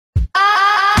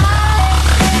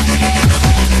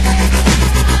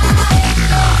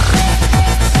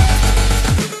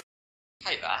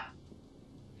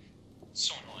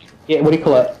Yeah, what do you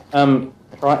call it?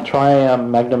 Try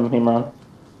Magnum Himron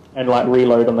and like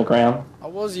reload on the ground. I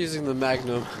was using the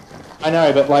Magnum. I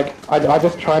know, but like I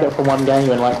just tried it for one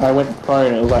game and like I went pro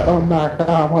and it was like, oh no,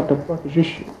 what the fuck is this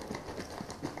shit?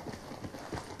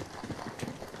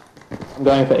 I'm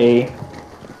going for E.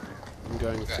 I'm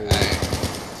going for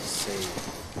C.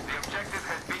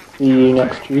 See you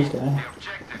next Tuesday.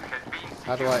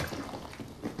 How do I?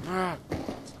 Ah,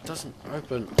 it doesn't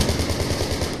open.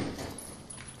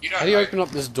 How do you open up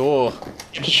this door? You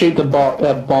have to shoot the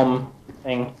bomb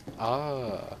thing.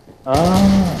 Ah.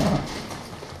 Ah.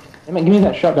 Damn it, give me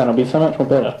that shotgun, it'll be so much more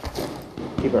better.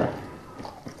 Keeper.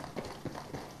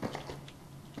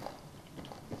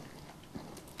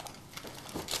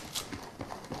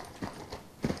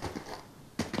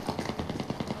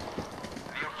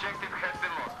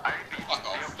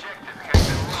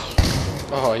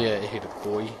 Oh yeah, hit it,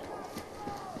 boy.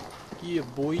 Yeah,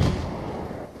 boy.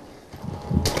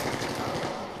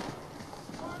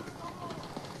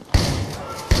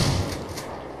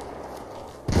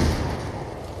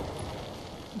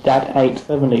 Dat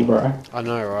 870, bro. I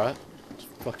know, right? It's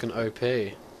fucking OP.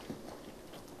 The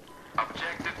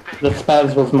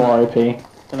spaz was more OP,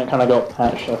 and it kind of got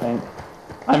patched, I think.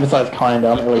 I emphasized kinda,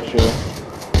 I'm not really sure.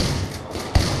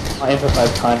 I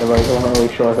emphasized kinda, but I'm not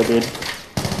really sure if I did.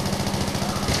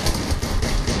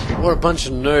 What a bunch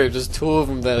of noobs. There's two of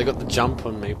them there. They got the jump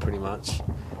on me, pretty much.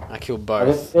 I killed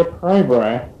both. They're pro,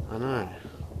 bro. I know.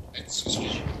 It's just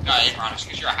because Imran, it's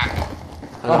because you're a hacker.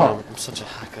 I know, I'm such a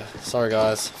hacker. Sorry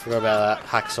guys, forgot about that.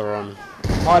 Hacks are on.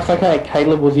 Oh, it's okay.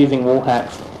 Caleb was using wall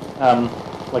hacks.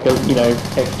 Like a, you know,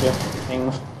 texture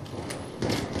things.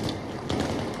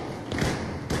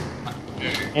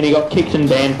 And he got kicked and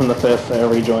banned from the first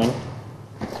rejoin.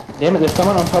 Damn it, there's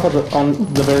someone on top of on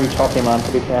the very top here, man,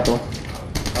 to be careful.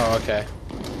 Oh, okay.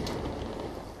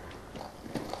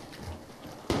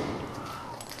 Ooh,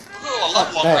 I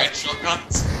love long-range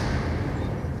shotguns.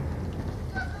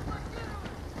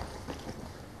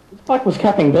 What the fuck was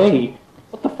capping B?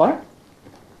 What the fuck?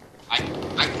 I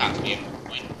capped me at one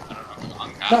point. I don't know if it's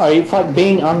uncapped. No, it's like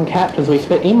being uncapped as we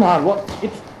spit. Imran, what?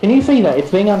 It's. Can you see that?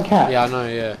 It's being uncapped. Yeah, I know,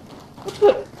 yeah. What's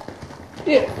the?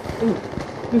 Yeah.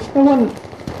 There's no one.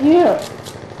 Yeah.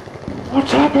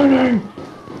 What's happening?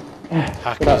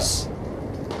 Hackers.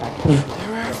 Hackers.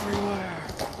 They're everywhere.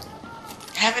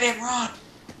 Have it, Imran.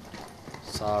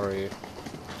 Sorry.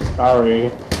 Sorry.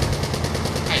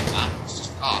 Hey, man, it's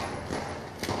just oh.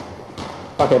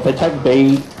 Okay, if they take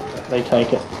B, they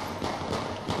take it.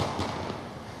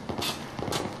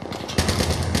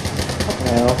 Fucking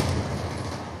hell.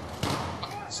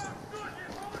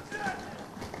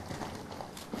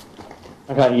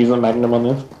 I can't use a Magnum on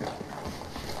this.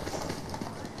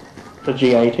 The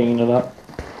G18 it up.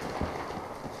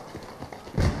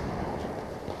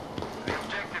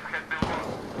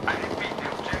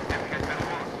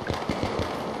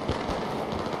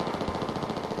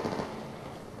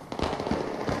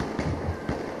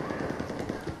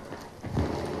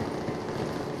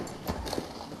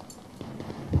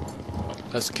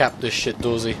 Let's cap this shit,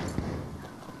 Doozy.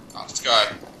 Oh, let's go.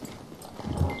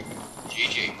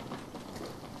 GG.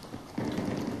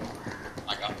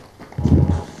 I got.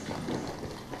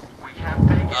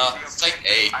 Let's take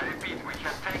A. I repeat, we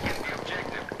have taken the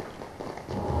objective.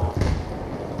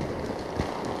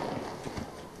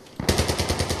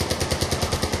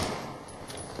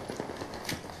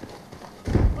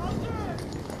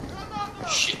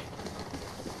 Shit.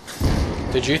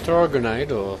 Did you throw a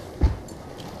grenade or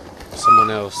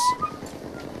someone else?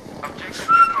 Objective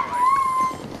destroyed.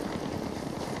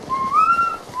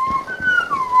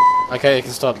 Okay, you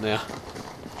can stop now.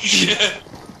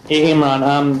 Yeah, Imran,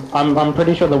 I'm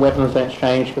pretty sure the weapons don't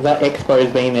change because that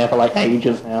expo's been there for like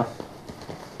ages now.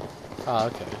 Ah,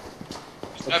 okay.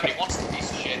 Nobody wants the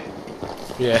piece of shit.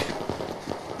 Yeah.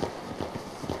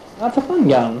 That's a fun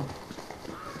gun.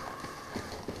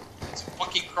 It's a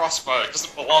fucking crossbow. It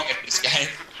doesn't belong in this game.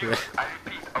 Yeah.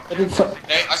 But it's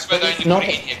I swear they only not. put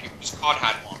it in here because COD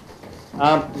had one.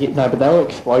 Yeah, no, but they were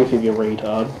explosive, you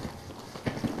retard.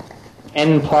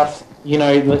 And plus, you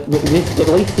know, this at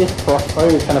least this crossbow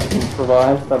is kind of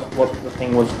improvised. That's what the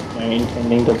thing was, you know,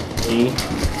 intending to be.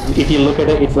 If you look at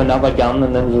it, it's another gun,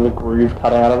 and then there's a groove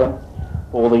cut out of it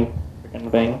for the freaking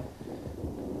thing.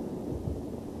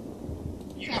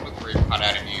 You have a groove cut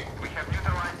out of you. We have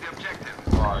neutralized the objective.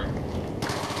 Bro.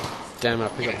 Damn, I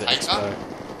picked up the Take expo.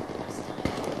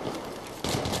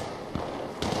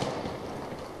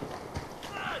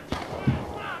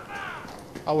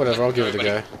 Oh, whatever, I'll give it a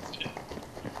go.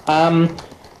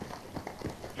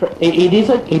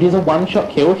 It is a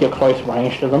one-shot kill if you're close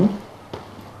range to them.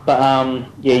 But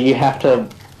yeah, you have to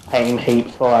aim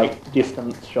heaps for like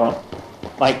distance shot.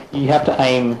 Like you have to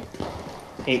aim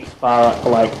heaps far up for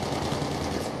like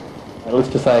let's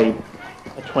just say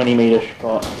a 20-meter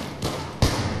shot.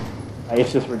 Like,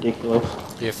 it's just ridiculous.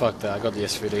 Yeah, fuck that. I got the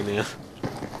SVD now.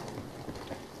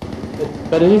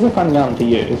 But it is a fun gun to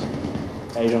use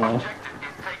occasionally.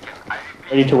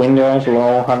 Ready to win, guys.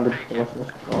 Lol, 100 kills.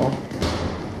 Lol.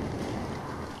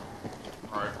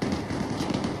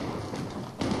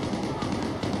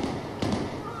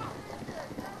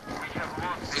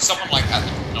 Is someone like that?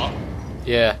 Not.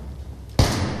 Yeah.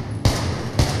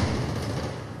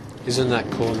 He's in that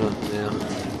corner now.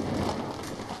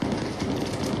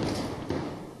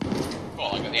 Cool,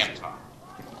 I got the avatar.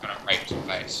 I'm gonna rape to the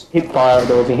face. Hip fire,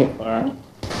 Dorsey, hip fire.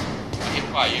 I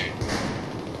hit by you.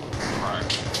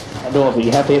 Bro. Dorsey,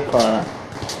 you have to hip fire.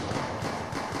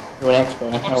 You're an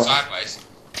expert. I got Oh, sideways.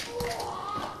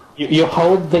 you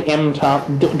hold the M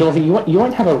tab. Dorsey, you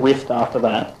won't have a wrist after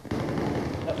that.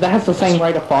 That has the same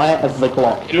rate of fire as the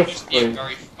Glock. It'll just be a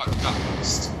very fucked up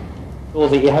list.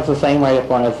 Dorsey, it has the same rate of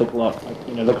fire as the Glock. Like,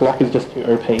 you know, the Glock is just too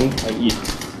OP. Like,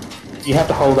 you have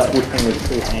to hold that wood thing with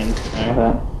 2 hands. You know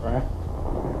that, right?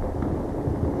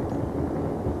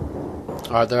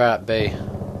 Alright, they're at B.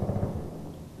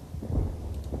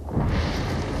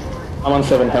 I'm on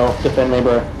 7 health. Defend me,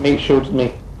 bro. Meat shields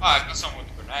me. Oh, I've got someone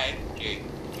with a grenade. Gee.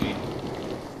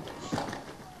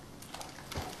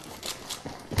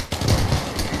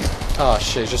 Oh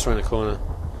shit, he's just around the corner.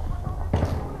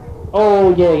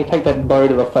 Oh yeah, you take that bow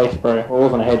to the face, bro. Well,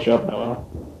 it wasn't a headshot, that one.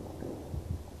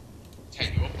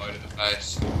 Take your blow to the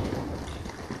face.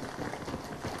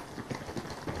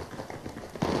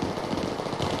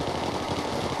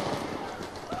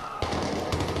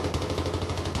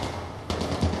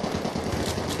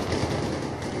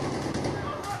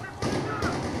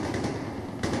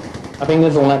 I think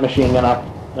there's a light machine gun up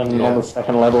and Yeah. on the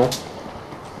 2nd level.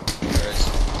 There is.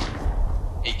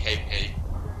 PKP.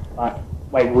 Like,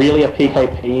 wait, really a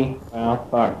PKP? Wow,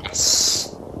 fuck.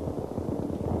 Yes.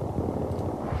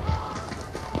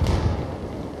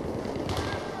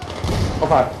 Oh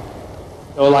fuck.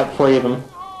 There were like 3 of them.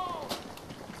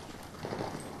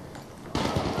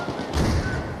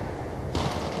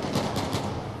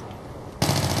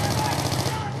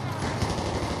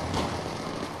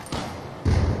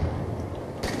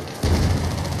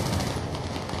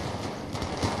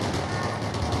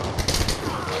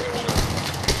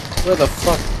 Where the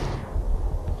fuck?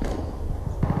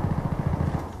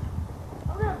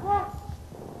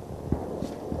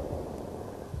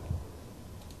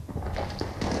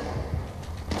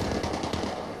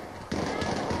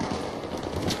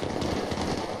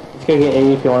 Let's go get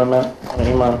E if you want a minute.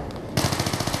 Run.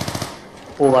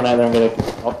 We'll run out there and get a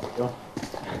top kill.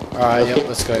 Alright, yep,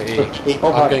 let's go E. Oh, I'm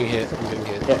fuck. getting hit, I'm getting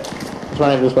hit. Yeah. Let's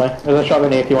run over this way. There's a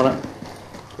shotgun E if you want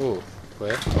it. Ooh,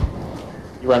 where?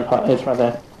 You run past, it's right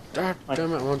there. God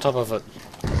damn it, I'm on top of it.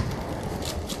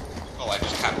 Oh, I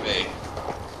just can't be.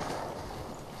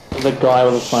 There's a guy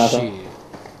with a sniper. Shit.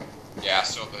 Yeah, I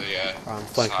saw the, I'm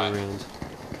flanking side. around.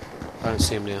 I don't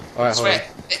see him now. I Alright, hold on. swear,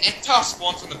 Avatar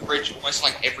spawns on the bridge almost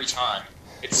like every time.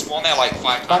 It spawned there like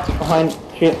 5 Back times. behind.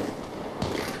 Shit.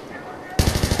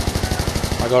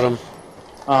 I got him.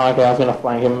 Oh, okay, I was gonna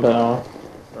flank him, but oh.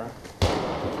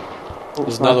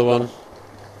 There's another one.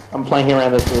 I'm flanking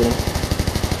around this building.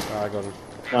 Alright, I got him.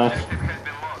 Nice. Objective has been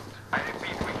lost. I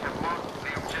repeat, we have lost the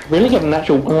objective. Really get an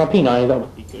actual P90, that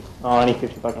would be good. Oh, I need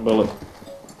 50 fucking bullets.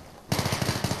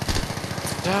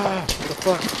 Ah, what the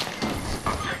fuck?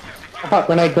 Oh, fuck,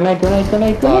 grenade.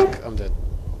 Fuck, I'm dead.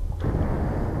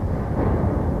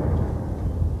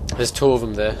 There's 2 of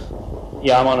them there.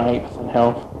 Yeah, I'm on 8%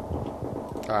 health.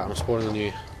 Alright, I'm spawning on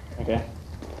you. Okay.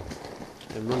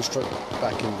 And run straight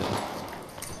back in there.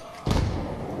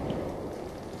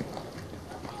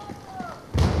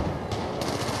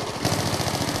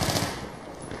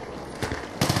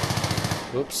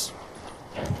 Whoops.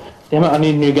 Damn it, I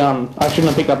need a new gun. I shouldn't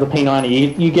have picked up the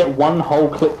P90. You get one whole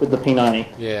clip with the P90.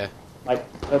 Yeah. Like,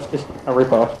 that's just a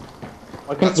rip-off.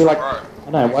 Why couldn't That's it be like... pro. I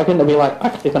don't know, why couldn't it be like a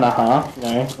clip and a half, you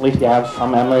know? At least you have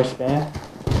some ammo spare.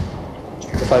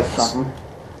 Just like some.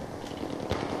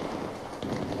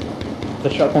 The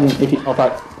shotgun, if you... Oh,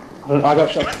 fuck. I got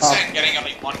shot... You're insane getting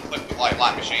only 1 clip with like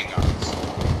light machine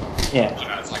guns. Yeah. You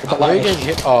know, it's like, It's a Where are you light getting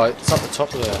hit? Oh, it's up the top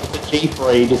there. The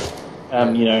G3 just,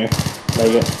 you know, there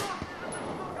you go.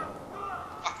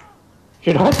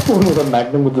 Should I spawn with a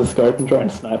magnum with the scope and try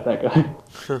and snipe that guy?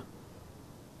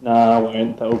 Nah, I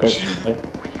won't. That'll go quickly.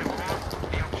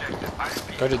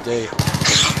 Go to D.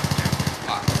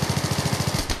 fuck.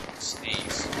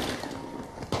 Sneeze.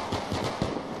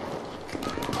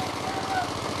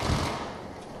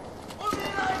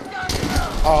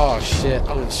 Oh shit,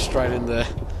 I went straight in there.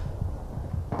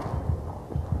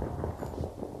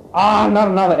 Ah, not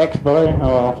another X-bow. Oh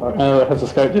well, fuck. Oh, it has a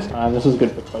scope this time. This is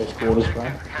good for close quarters, bro.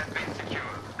 Has been secured.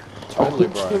 Totally,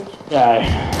 bro. Yeah.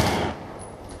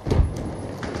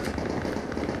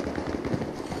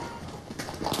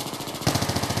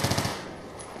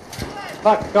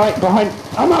 Fuck, guy behind.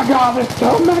 Oh my god, there's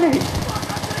so many!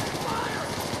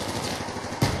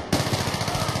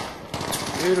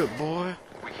 Get it, boy.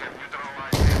 We have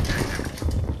neutralized the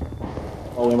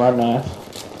objective. Oh, we might nice.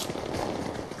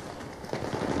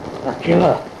 Our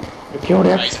killer! We killed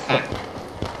him! Raise a hand.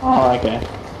 Oh, okay.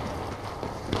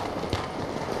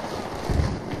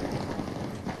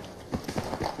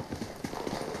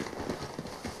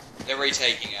 They're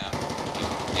retaking out.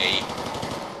 A.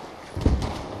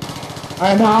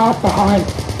 I'm out behind!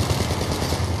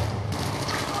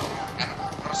 And I'm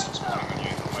gonna stop spawning on you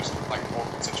in the most like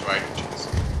awkward situations.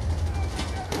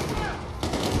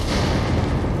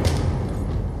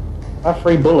 I have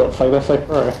 3 bullets, like they're so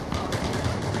pro.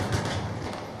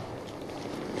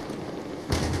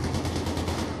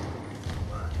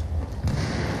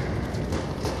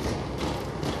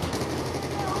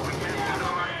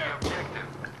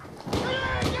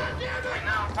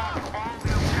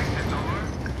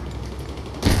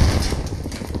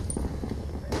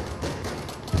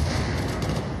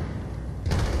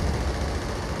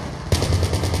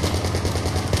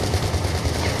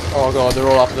 Oh god, they're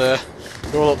all up there.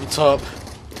 They're all up the top.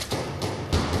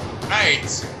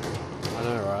 Grenades! I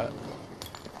know, right?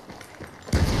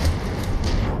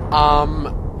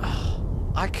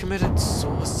 I committed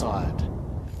suicide.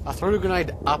 I threw a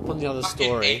grenade up on the other Fucking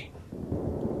story,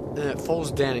 and it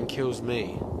falls down and kills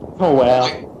me. Oh wow.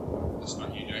 Like, that's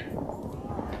not you doing.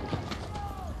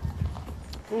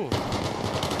 Ooh.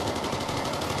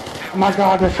 Oh my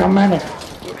god, there's so many!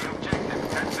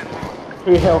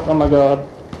 3 health, oh my god.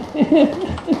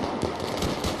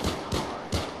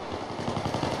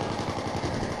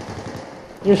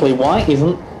 Seriously, why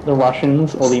isn't the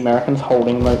Russians or the Americans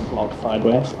holding the block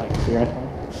sideways? Like, seriously?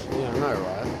 Yeah, I know,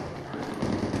 right?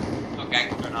 Okay,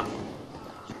 good enough.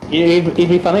 It'd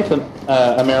be funny if the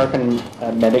American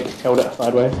medic held it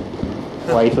sideways.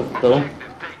 Racist still.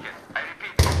 Objective taken. I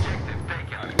repeat, objective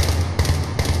taken.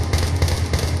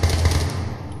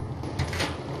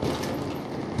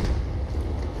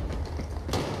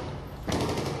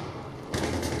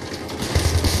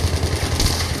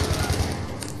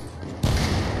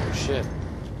 Oh shit.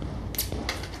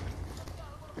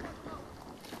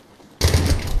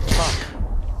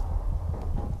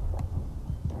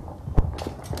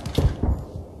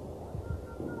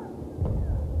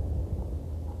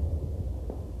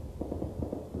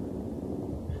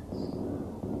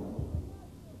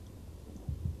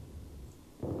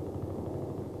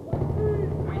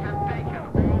 We have taken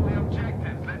all the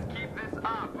objectives. Let's keep this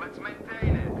up. Let's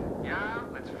maintain it. Yeah?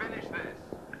 Let's finish this.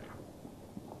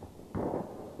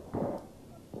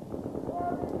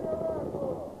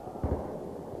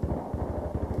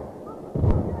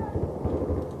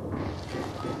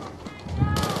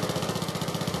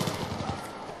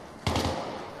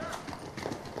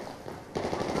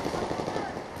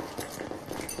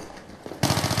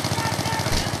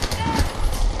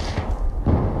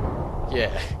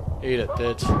 Yeah, eat it,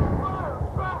 bitch.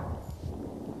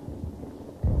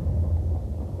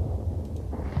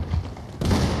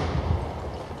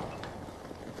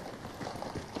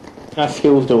 Nice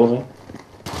skills, Dawsey.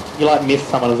 You like missed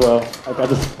someone as well. Like I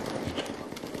just.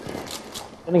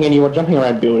 Then again, you were jumping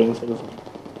around buildings, so it doesn't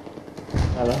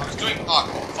matter. I was doing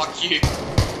parkour, fuck you.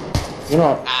 You're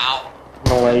not Ow.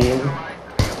 Malaysian.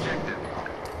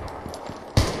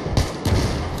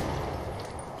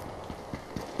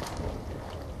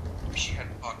 Wish you had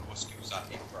parkour skills like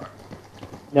me, bro.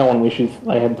 No one wishes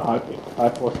they had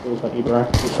parkour skills like you, bro.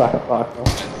 You suck at parkour.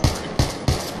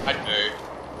 I do.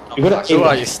 I'm You gotta fucking- Who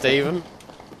are you, Steven?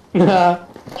 Grenade.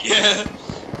 Yeah.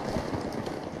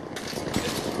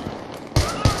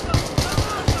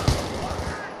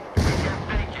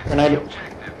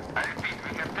 Objective. I repeat, we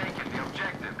have taken the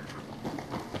objective.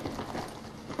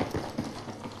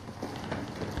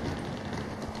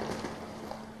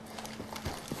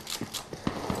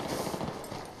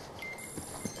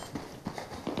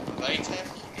 Are they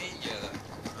attacking me? Yeah.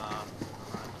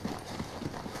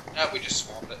 No, we just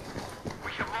swamped it.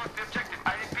 We have lost the objective.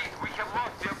 I repeat, we have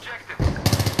lost the objective.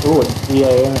 Ooh, it's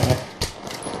DAA.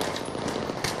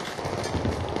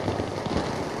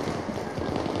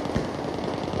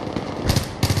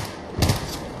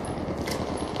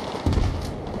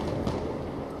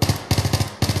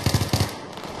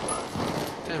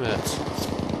 Damn it.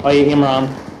 Oh yeah, Imran.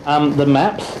 The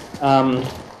maps,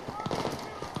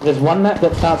 There's one map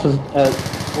that starts with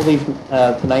all these.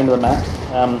 The name of the map.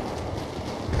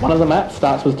 One of the maps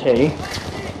starts with T.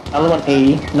 Another one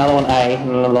E. Another one A. And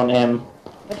another one M.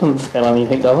 That doesn't spell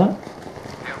anything, does it?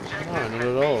 No, not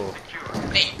at all.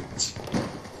 Mate.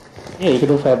 Yeah, you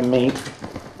could also have meat.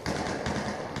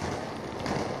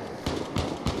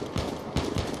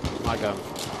 My gun.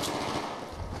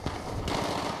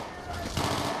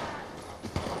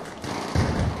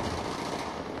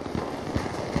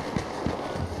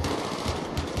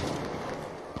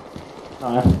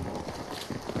 Nice.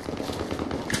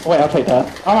 Oh, wait, I'll take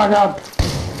that. Oh my god!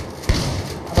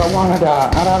 I don't want to die.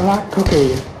 I don't like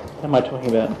cookies. What am I talking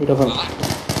about? Who doesn't?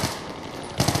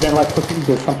 You don't like cookies?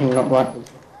 There's something not right with